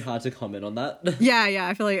these shows. Bit hard to comment on that. Yeah,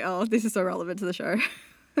 I feel like, oh, this is so relevant to the show.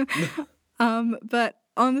 But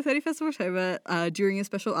on the 31st of October, during a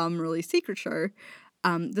special album release secret show,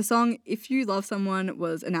 the song If You Love Someone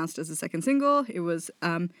was announced as a second single. It was,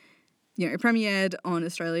 it premiered on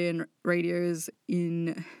Australian radios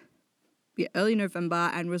in early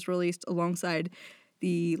November and was released alongside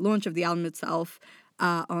the launch of the album itself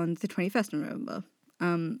on the 21st of November.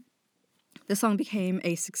 The song became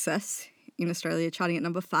a success in Australia, charting at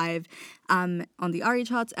number 5 on the ARIA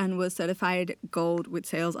charts and was certified gold with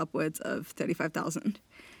sales upwards of 35,000.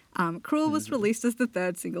 Cruel was released as the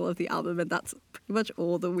 3rd single of the album, and that's pretty much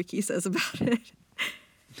all the wiki says about it.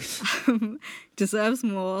 Deserves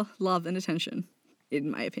more love and attention, in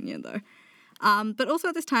my opinion, though. But also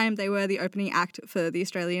at this time, they were the opening act for the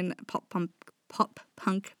Australian pop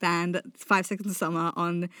punk band 5 Seconds of Summer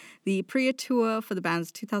on the Priya tour for the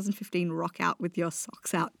band's 2015 Rock Out With Your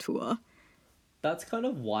Socks Out tour. That's kind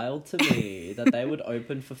of wild to me that they would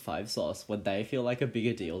open for Five Sauce when they feel like a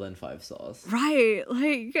bigger deal than Five Sauce. Right,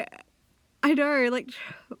 like, I know, like,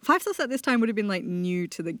 Five Sauce at this time would have been, like, new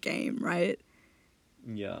to the game, right?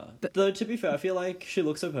 Yeah. Though, to be fair, I feel like She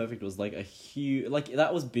Looks So Perfect was, like, a huge... Like,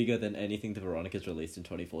 that was bigger than anything the Veronicas released in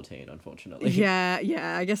 2014, unfortunately. Yeah,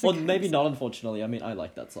 I guess... Or maybe not, unfortunately. I mean, I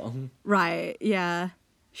like that song. Right, yeah.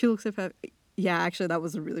 She Looks So Perfect. Yeah, actually, that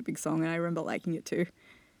was a really big song, and I remember liking it too.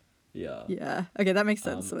 Yeah. Yeah. Okay, that makes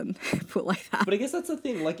sense when put like that. But I guess that's the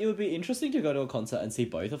thing. Like, it would be interesting to go to a concert and see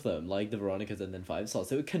both of them, like the Veronicas and then Five Sauce.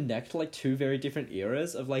 It would connect, like, two very different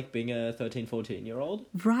eras of, like, being a 13, 14-year-old.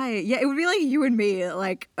 Right. Yeah, it would be like you and me,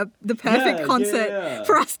 like, the perfect concert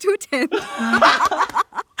for us to attend.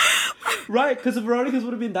 Right, because the Veronicas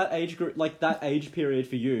would have been that age group, like, that age period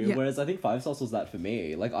for you, whereas I think Five Sauce was that for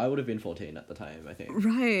me. Like, I would have been 14 at the time, I think.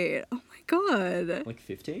 Right. Oh my god. Like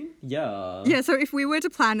 15? Yeah. Yeah, so if we were to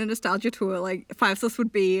plan a nostalgia tour, like, Five Sauce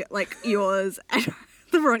would be, like, yours, and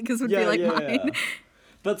the Veronicas would be, like, mine. Yeah.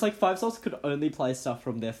 But it's like Five Sauce could only play stuff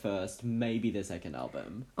from their first, maybe their second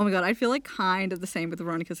album. Oh my god, I feel like kind of the same with the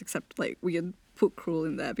Veronicas, except, like, we could put Cruel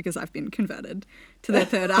in there because I've been converted to their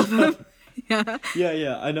third album. Yeah.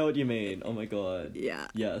 Yeah, I know what you mean. Oh my god. Yeah.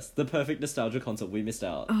 Yes, the perfect nostalgia concert. We missed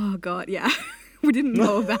out. Oh god, yeah. We didn't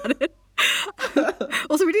know about it.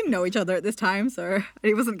 Also, we didn't know each other at this time, so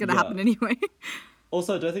it wasn't going to happen anyway.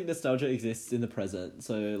 Also, I don't think nostalgia exists in the present,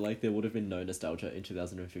 so, like, there would have been no nostalgia in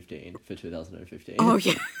 2015 for 2015. Oh,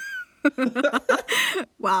 yeah.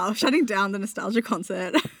 Wow, shutting down the nostalgia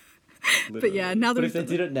concert. But yeah, now that if they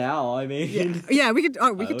did it now, I mean... Yeah, we could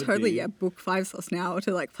totally book Five Sauce now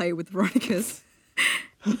to, like, play with Veronicas.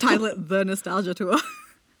 Title it The Nostalgia Tour.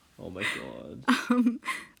 Oh my god.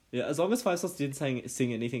 Yeah, as long as Five Sauce didn't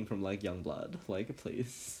sing anything from, like, Youngblood, like,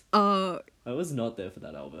 please. I was not there for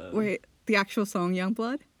that album. Wait, the actual song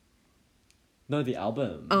Youngblood? No, the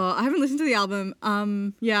album. Oh, I haven't listened to the album.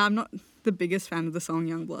 Yeah, I'm not the biggest fan of the song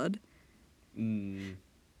Youngblood.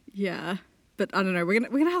 Yeah. But I don't know, we're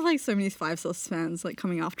gonna have, like, so many Five Sauce fans, like,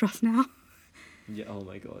 coming after us now. Yeah, oh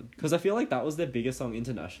my god. Because I feel like that was their biggest song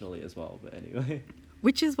internationally as well, but anyway.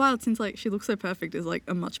 Which is wild, since, like, She Looks So Perfect is, like,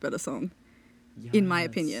 a much better song. Yes. In my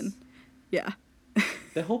opinion. Yeah.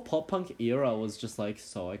 The whole pop punk era was just, like,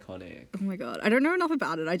 so iconic. Oh my god. I don't know enough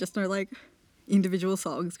about it. I just know, like, individual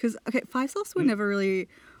songs. Because, okay, Five Sauce were never really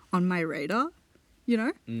on my radar, you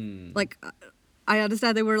know? Like, I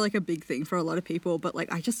understand they were, like, a big thing for a lot of people, but,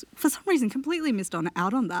 like, I just, for some reason, completely missed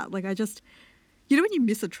out on that. Like, I just, you know when you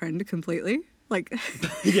miss a trend completely? Like,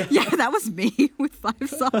 yeah, that was me with Five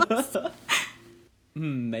Sauce.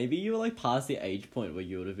 Maybe you were, like, past the age point where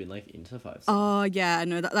you would have been, like, into Five Sauce. Oh, yeah,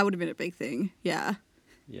 no, that would have been a big thing. Yeah.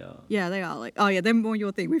 Yeah. Yeah, they are, like, oh, yeah, they're more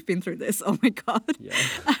your thing. We've been through this. Oh, my God. Yeah.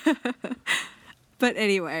 But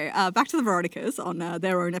anyway, back to the Veronicas on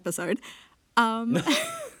their own episode.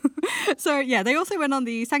 So, yeah, they also went on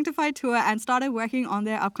the Sanctified tour and started working on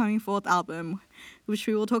their upcoming 4th album, which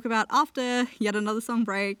we will talk about after yet another song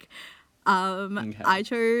break. Okay. I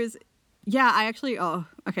chose... Yeah, I actually... Oh,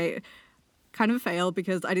 okay. kind of a fail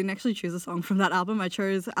because I didn't actually choose a song from that album. I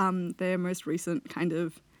chose their most recent kind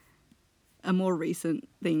of a more recent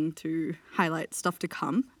thing to highlight stuff to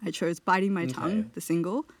come. I chose Biting My Tongue, the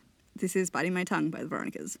single. This is Biting My Tongue by the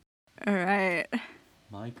Veronicas. All right.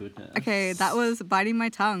 My goodness. Okay, that was Biting My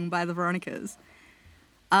Tongue by the Veronicas.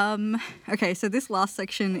 Okay, so this last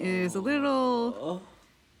section is a little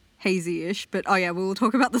hazy-ish, but oh yeah, we'll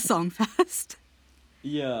talk about the song first.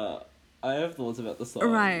 Yeah, I have thoughts about the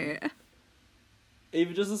song. Right.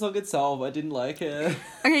 Even just the song itself, I didn't like it.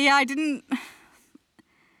 Okay, yeah, I didn't...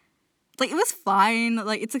 Like, it was fine.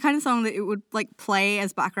 Like, it's the kind of song that it would, like, play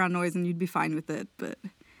as background noise and you'd be fine with it, but...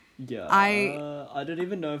 Yeah, I don't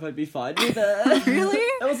even know if I'd be fine with it. Really?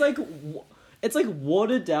 It was like... It's like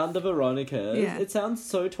watered down the Veronicas. Yeah. It sounds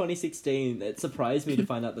so 2016. It surprised me to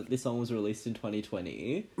find out that this song was released in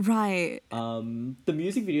 2020. Right. The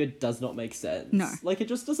music video does not make sense. No. Like, it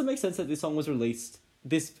just doesn't make sense that this song was released...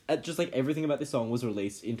 just like everything about this song was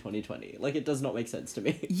released in 2020. Like, it does not make sense to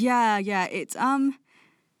me. Yeah, it's,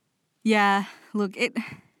 yeah, look, I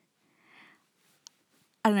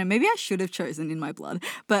don't know, maybe I should have chosen In My Blood,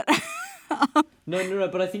 but... No,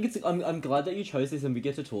 but I think it's... I'm glad that you chose this and we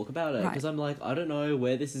get to talk about it, because Right. I'm like, I don't know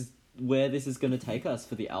where this is going to take us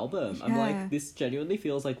for the album. I'm Yeah. like, this genuinely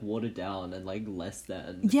feels like watered down and like less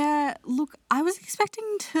than... Yeah, look, I was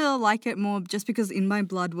expecting to like it more just because In My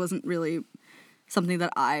Blood wasn't really something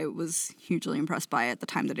that I was hugely impressed by at the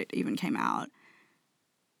time that it even came out.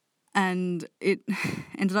 And it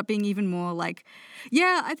ended up being even more like,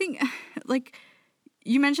 yeah, I think, like,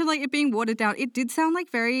 you mentioned, like, it being watered down. It did sound, like,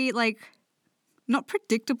 very, like, not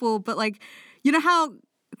predictable, but, like, you know how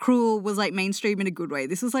Cruel was, like, mainstream in a good way?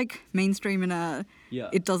 This was, like, mainstream in a, Yeah.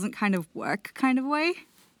 it doesn't kind of work kind of way.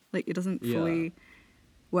 Like, it doesn't fully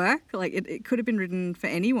work. Like, it could have been written for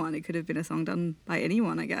anyone. It could have been a song done by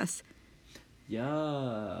anyone, I guess.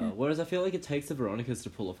 Yeah. Whereas I feel like it takes the Veronicas to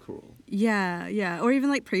pull off Cruel. Yeah. Or even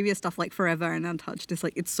like previous stuff like Forever and Untouched. It's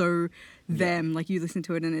like, it's so them. Like you listen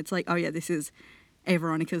to it and it's like, oh yeah, this is a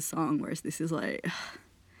Veronica's song. Whereas this is like,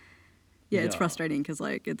 it's Yeah. frustrating because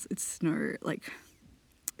like it's no, like,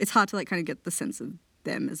 it's hard to like kind of get the sense of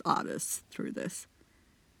them as artists through this.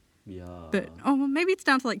 Yeah. But, well, maybe it's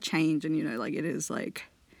down to like change and, you know, like it is like,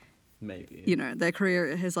 Maybe. you know, their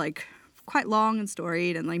career has like quite long and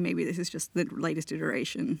storied and like maybe this is just the latest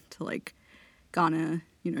iteration to like garner,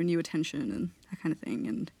 you know, new attention and that kind of thing.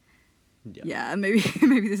 And yeah, maybe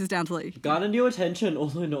this is down to like Garner new attention,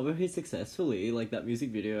 although not very successfully. Like that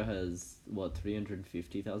music video has what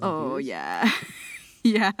 350,000 views. yeah.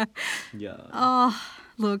 Yeah. Yeah. Oh,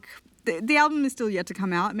 look, the album is still yet to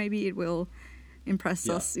come out. Maybe it will impress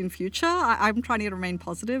us in future. I'm trying to remain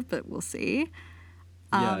positive, but we'll see.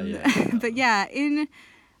 But yeah, in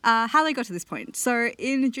how they got to this point. So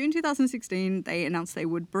in June 2016, they announced they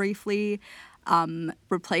would briefly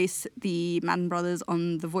replace the Madden Brothers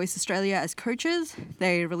on The Voice Australia as coaches.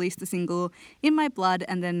 They released the single In My Blood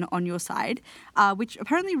and then On Your Side, which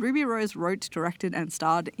apparently Ruby Rose wrote, directed and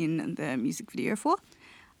starred in the music video for.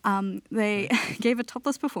 They gave a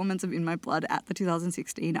topless performance of In My Blood at the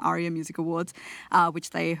 2016 ARIA Music Awards, which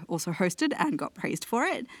they also hosted and got praised for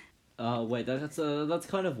it. Wait, that's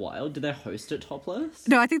kind of wild. Did they host it topless?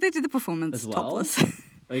 No, I think they did the performance As well? topless.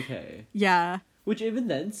 Okay. Yeah. Which even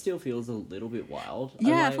then still feels a little bit wild.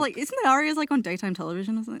 Yeah, I feel like, isn't the ARIA's like on daytime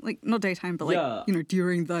television or something? Like, not daytime, but like, you know,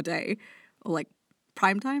 during the day or like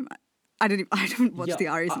prime time. I don't watch the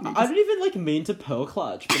ARIA's. I don't even like mean to pearl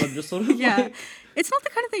clutch, but I'm just sort of yeah. like... It's not the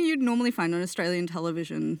kind of thing you'd normally find on Australian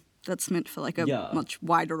television that's meant for like a much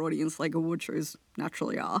wider audience like award shows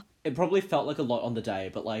naturally are. It probably felt like a lot on the day,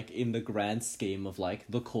 but like in the grand scheme of like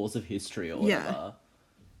the cause of history or whatever. Yeah.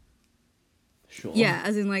 Sure. Yeah,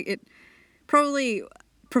 as in like it probably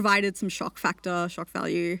provided some shock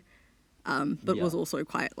value, but was also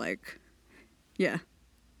quite like,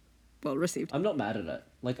 well received. I'm not mad at it.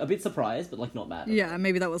 Like a bit surprised, but like not mad at it. Yeah,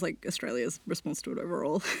 maybe that was like Australia's response to it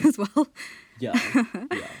overall as well. Yeah.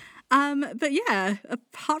 But yeah,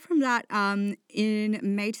 apart from that, in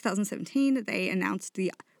May 2017, they announced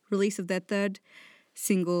the release of their third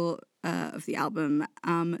single of the album,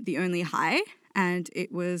 The Only High, and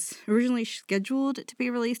it was originally scheduled to be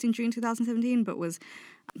released in June 2017, but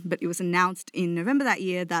it was announced in November that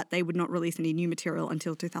year that they would not release any new material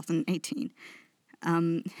until 2018.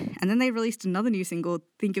 And then they released another new single,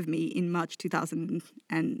 Think of Me, in March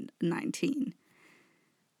 2019.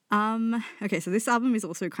 Okay, so this album is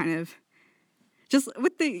also kind of just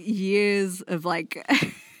with the years of like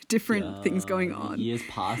different things going on. Years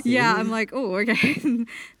passing. Yeah, I'm like, oh, okay,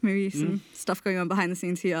 maybe some stuff going on behind the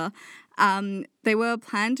scenes here. They were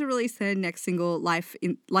planned to release their next single, Life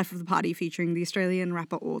of the Party, featuring the Australian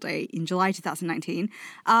rapper All Day, in July 2019,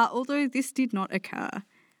 although this did not occur.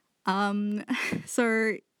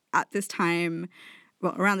 So at this time,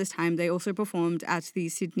 well, around this time, they also performed at the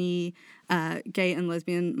Sydney Gay and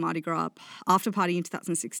Lesbian Mardi Gras after party in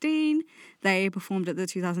 2016. They performed at the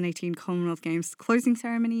 2018 Commonwealth Games closing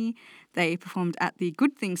ceremony. They performed at the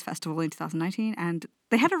Good Things Festival in 2019, and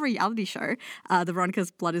they had a reality show, The Veronica's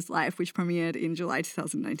Blood is Life, which premiered in July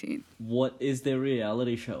 2019. What is their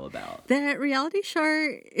reality show about? Their reality show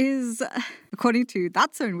is, according to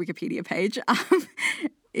That's Own Wikipedia page,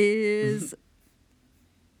 is...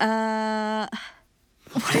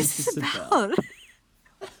 what is this about?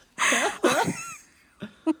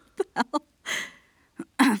 What the hell?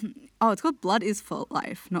 Oh, it's called Blood is for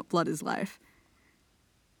Life, not Blood is Life.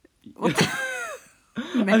 What the...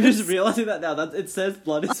 I'm just realizing that now. It says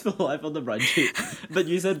blood is for life on the run sheet, but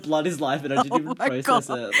you said blood is life, and I didn't even process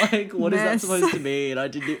it. Like, what is that supposed to mean? I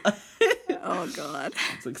didn't. Oh god.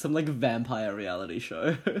 It's like some like vampire reality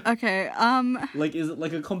show. Okay. Like, is it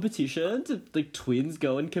like a competition to like twins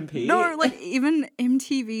go and compete? No, like even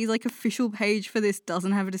MTV's like official page for this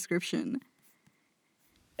doesn't have a description.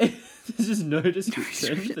 There's just no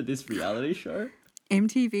description for this reality show.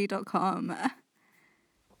 MTV.com.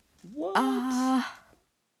 What?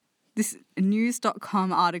 This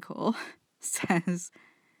news.com article says,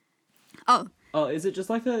 Oh, is it just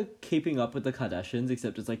like a Keeping Up with the Kardashians,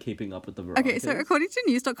 except it's like Keeping Up with the Veronicas? okay, so according to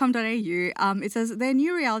news.com.au, it says their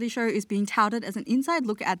new reality show is being touted as an inside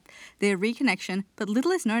look at their reconnection, but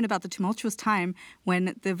little is known about the tumultuous time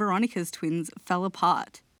when the Veronica's twins fell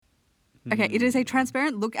apart. Okay, it is a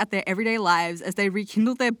transparent look at their everyday lives as they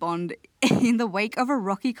rekindle their bond in the wake of a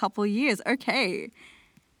rocky couple of years. Okay.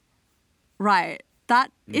 Right.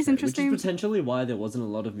 That is interesting. Which is potentially why there wasn't a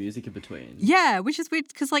lot of music in between. Yeah, which is weird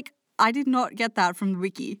because, like, I did not get that from the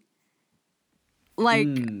wiki. Like,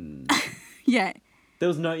 yeah. There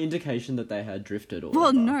was no indication that they had drifted or Well,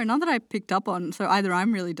 whatever. no, none that I picked up on. So either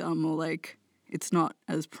I'm really dumb or, like, it's not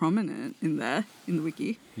as prominent in there, in the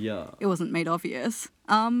wiki. Yeah. It wasn't made obvious.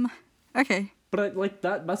 Okay. But, like,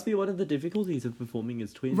 that must be one of the difficulties of performing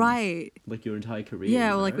as twins. Right. Like, your entire career.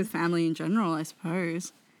 Yeah, you or, like, know? with family in general, I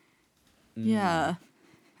suppose. Yeah.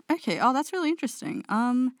 Okay. Oh, that's really interesting.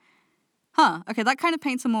 Okay, that kind of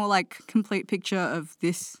paints a more, like, complete picture of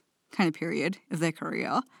this kind of period of their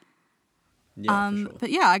career. Yeah, for sure.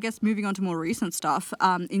 But yeah, I guess moving on to more recent stuff.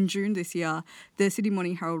 In June this year, the Sydney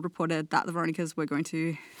Morning Herald reported that the Veronicas were going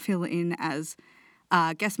to fill in as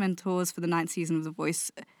guest mentors for the 9th season of The Voice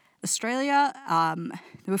Australia.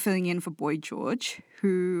 They were filling in for Boy George,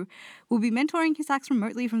 who will be mentoring his acts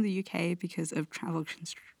remotely from the UK because of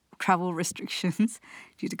travel restrictions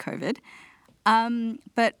due to COVID.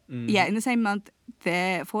 But yeah, in the same month,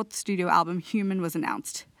 their 4th studio album, Human, was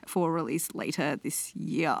announced for release later this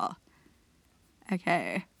year.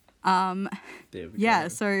 Okay. There we Yeah, go.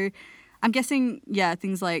 so I'm guessing, yeah,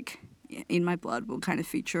 things like In My Blood will kind of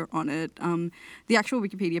feature on it. The actual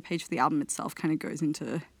Wikipedia page for the album itself kind of goes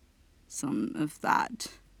into some of that.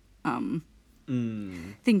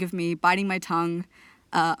 Think of Me, Biting My Tongue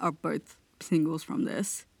are both singles from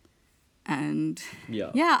this. And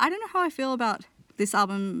Yeah. yeah, I don't know how I feel about this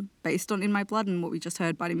album based on In My Blood and what we just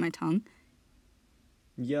heard, Biting My Tongue.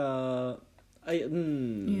 Yeah.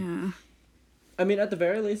 Yeah. I mean, at the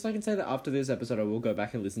very least, I can say that after this episode, I will go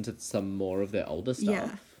back and listen to some more of their older stuff.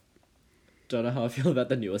 Yeah. Don't know how I feel about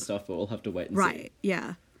the newer stuff, but we'll have to wait and see. Right,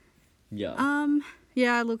 yeah. Yeah.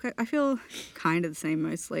 Yeah, look, I feel kind of the same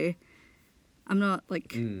mostly. I'm not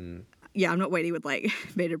like, yeah, I'm not waiting with like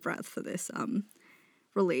bated breath for this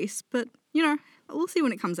release, but you know, we'll see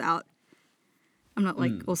when it comes out. I'm not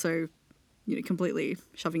like also, you know, completely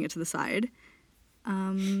shoving it to the side.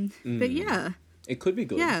 But yeah, It could be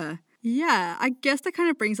good. yeah. I guess that kind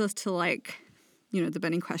of brings us to like, you know, the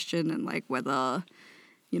burning question and like whether,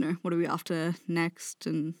 you know, what are we after next?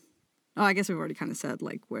 And I guess we've already kind of said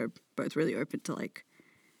like we're both really open to like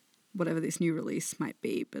whatever this new release might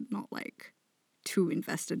be, but not like too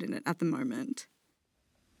invested in it at the moment.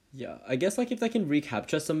 Yeah, I guess like if they can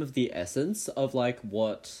recapture some of the essence of like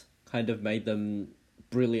what kind of made them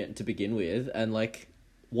brilliant to begin with, and like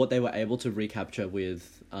what they were able to recapture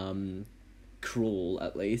with Cruel,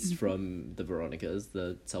 at least from the Veronicas,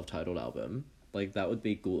 the self-titled album, like that would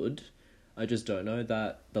be good. I just don't know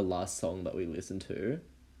that the last song that we listened to,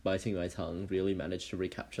 Biting My Tongue, really managed to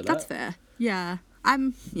recapture that. That's fair. Yeah.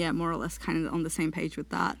 I'm more or less kind of on the same page with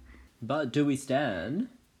that. But do we stand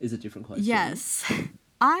is a different question. Yes.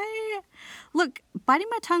 Look, Biting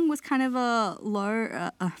My Tongue was kind of a low,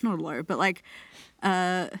 not low, but like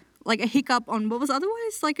like a hiccup on what was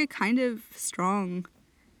otherwise like a kind of strong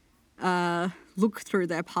look through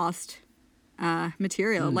their past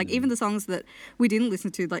material. Like even the songs that we didn't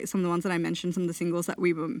listen to, like some of the ones that I mentioned, some of the singles that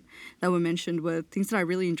were mentioned were things that I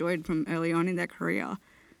really enjoyed from early on in their career.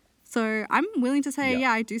 So I'm willing to say,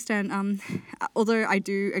 yeah, I do stand. Although I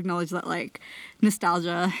do acknowledge that like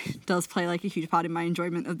nostalgia does play like a huge part in my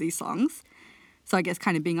enjoyment of these songs. So I guess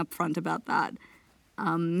kind of being upfront about that.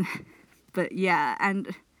 But yeah, and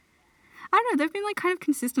I don't know, they've been like kind of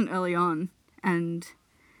consistent early on, and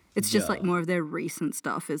it's just like more of their recent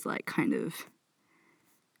stuff is like kind of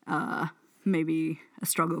maybe a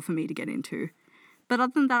struggle for me to get into. But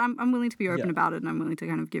other than that, I'm willing to be open about it, and I'm willing to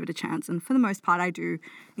kind of give it a chance. And for the most part, I do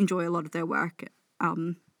enjoy a lot of their work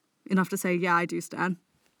enough to say, yeah, I do stan.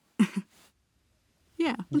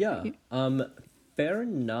 Yeah. Yeah. Fair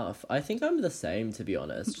enough. I think I'm the same, to be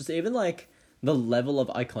honest. Just even like the level of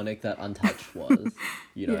iconic that Untouched was,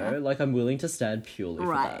 you know, like I'm willing to stand purely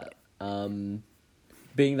for that.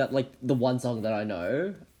 Being that like the one song that I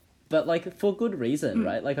know, but like for good reason,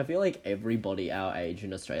 right? Like I feel like everybody our age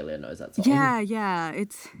in Australia knows that song. Yeah.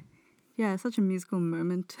 It's such a musical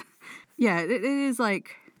moment. It is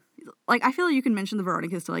like I feel like you can mention the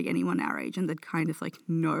Veronicas to like anyone our age, and they'd kind of like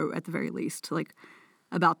know at the very least like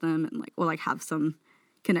about them, and like or like have some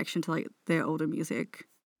connection to like their older music.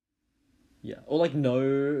 Yeah, or like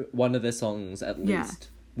know one of their songs at least,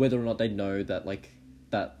 whether or not they know that like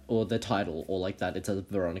that or the title or like that it's a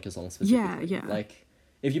Veronica song specifically. Yeah. Like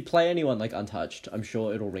if you play anyone like Untouched, I'm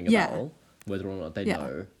sure it'll ring a bell, whether or not they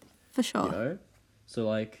know. For sure. You know, so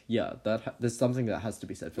like there's something that has to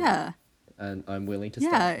be said for that, and I'm willing to.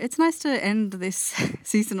 Yeah, it's nice to end this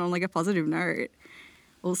season on like a positive note.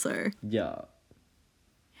 Also. Yeah.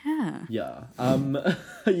 Yeah.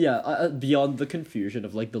 Beyond the confusion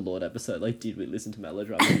of like the Lord episode, like did we listen to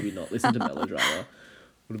Melodrama? Did we not listen to Melodrama?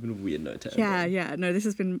 Would have been a weird note to end. Yeah. No, this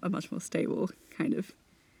has been a much more stable kind of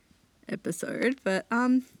episode, but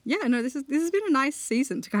this has been a nice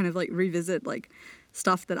season to kind of like revisit like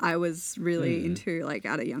stuff that I was really into like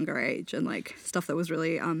at a younger age, and like stuff that was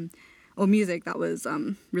really or music that was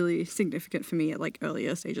really significant for me at like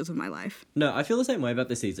earlier stages of my life. No, I feel the same way about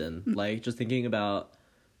this season. Like just thinking about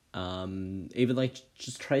even like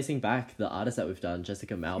just tracing back the artists that we've done,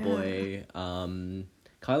 Jessica Mauboy,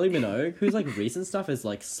 Kylie Minogue, whose like recent stuff is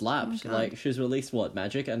like slapped. Like she's released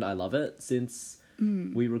Magic and I Love It since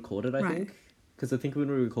we recorded, I think. Because I think when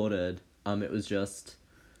we recorded, it was just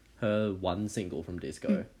her one single from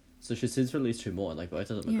Disco. So she's since released 2 more, and like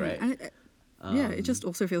both of them are great. And it just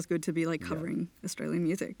also feels good to be like covering Australian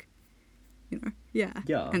music. You know,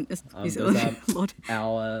 and New Zealand,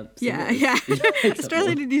 our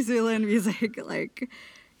Australian and New Zealand music, like,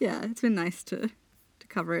 it's been nice to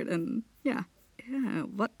cover it, and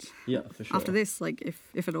what? Yeah, for sure. After this, like,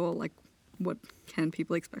 if at all, like, what can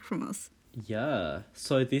people expect from us? Yeah,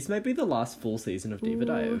 so this may be the last full season of Diva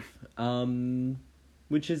Dive,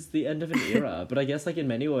 which is the end of an era. But I guess, like, in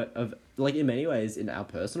many ways, in our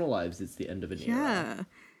personal lives, it's the end of an era. Yeah,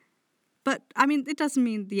 but I mean, it doesn't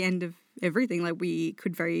mean the end of everything. Like, we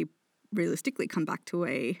could very realistically come back to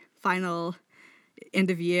a final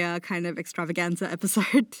end of year kind of extravaganza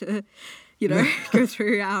episode to, you know, go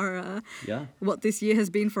through our what this year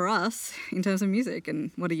has been for us in terms of music,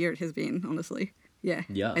 and what a year it has been, honestly. Yeah.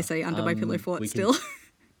 I say under my pillow fort still.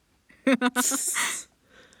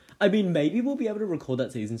 I mean, maybe we'll be able to record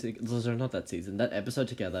that that episode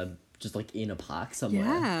together, just like in a park somewhere.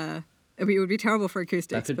 Yeah. It would be terrible for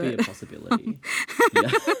acoustics. That could be a possibility.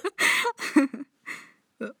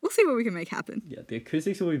 We'll see what we can make happen. Yeah, the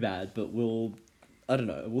acoustics will be bad, but we'll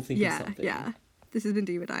think of something. Yeah. This has been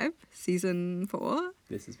Diva Dive, Season 4.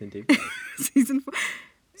 This has been Diva Dive. Season 4.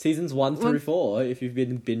 Seasons 1 through 4, if you've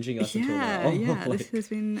been binging us until now. Yeah, this has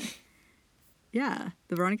been... Yeah,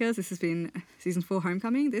 the Veronicas, this has been Season 4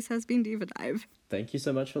 Homecoming. This has been Diva Dive. Thank you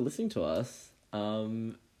so much for listening to us.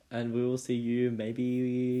 And we will see you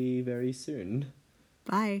maybe very soon.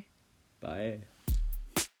 Bye. Bye.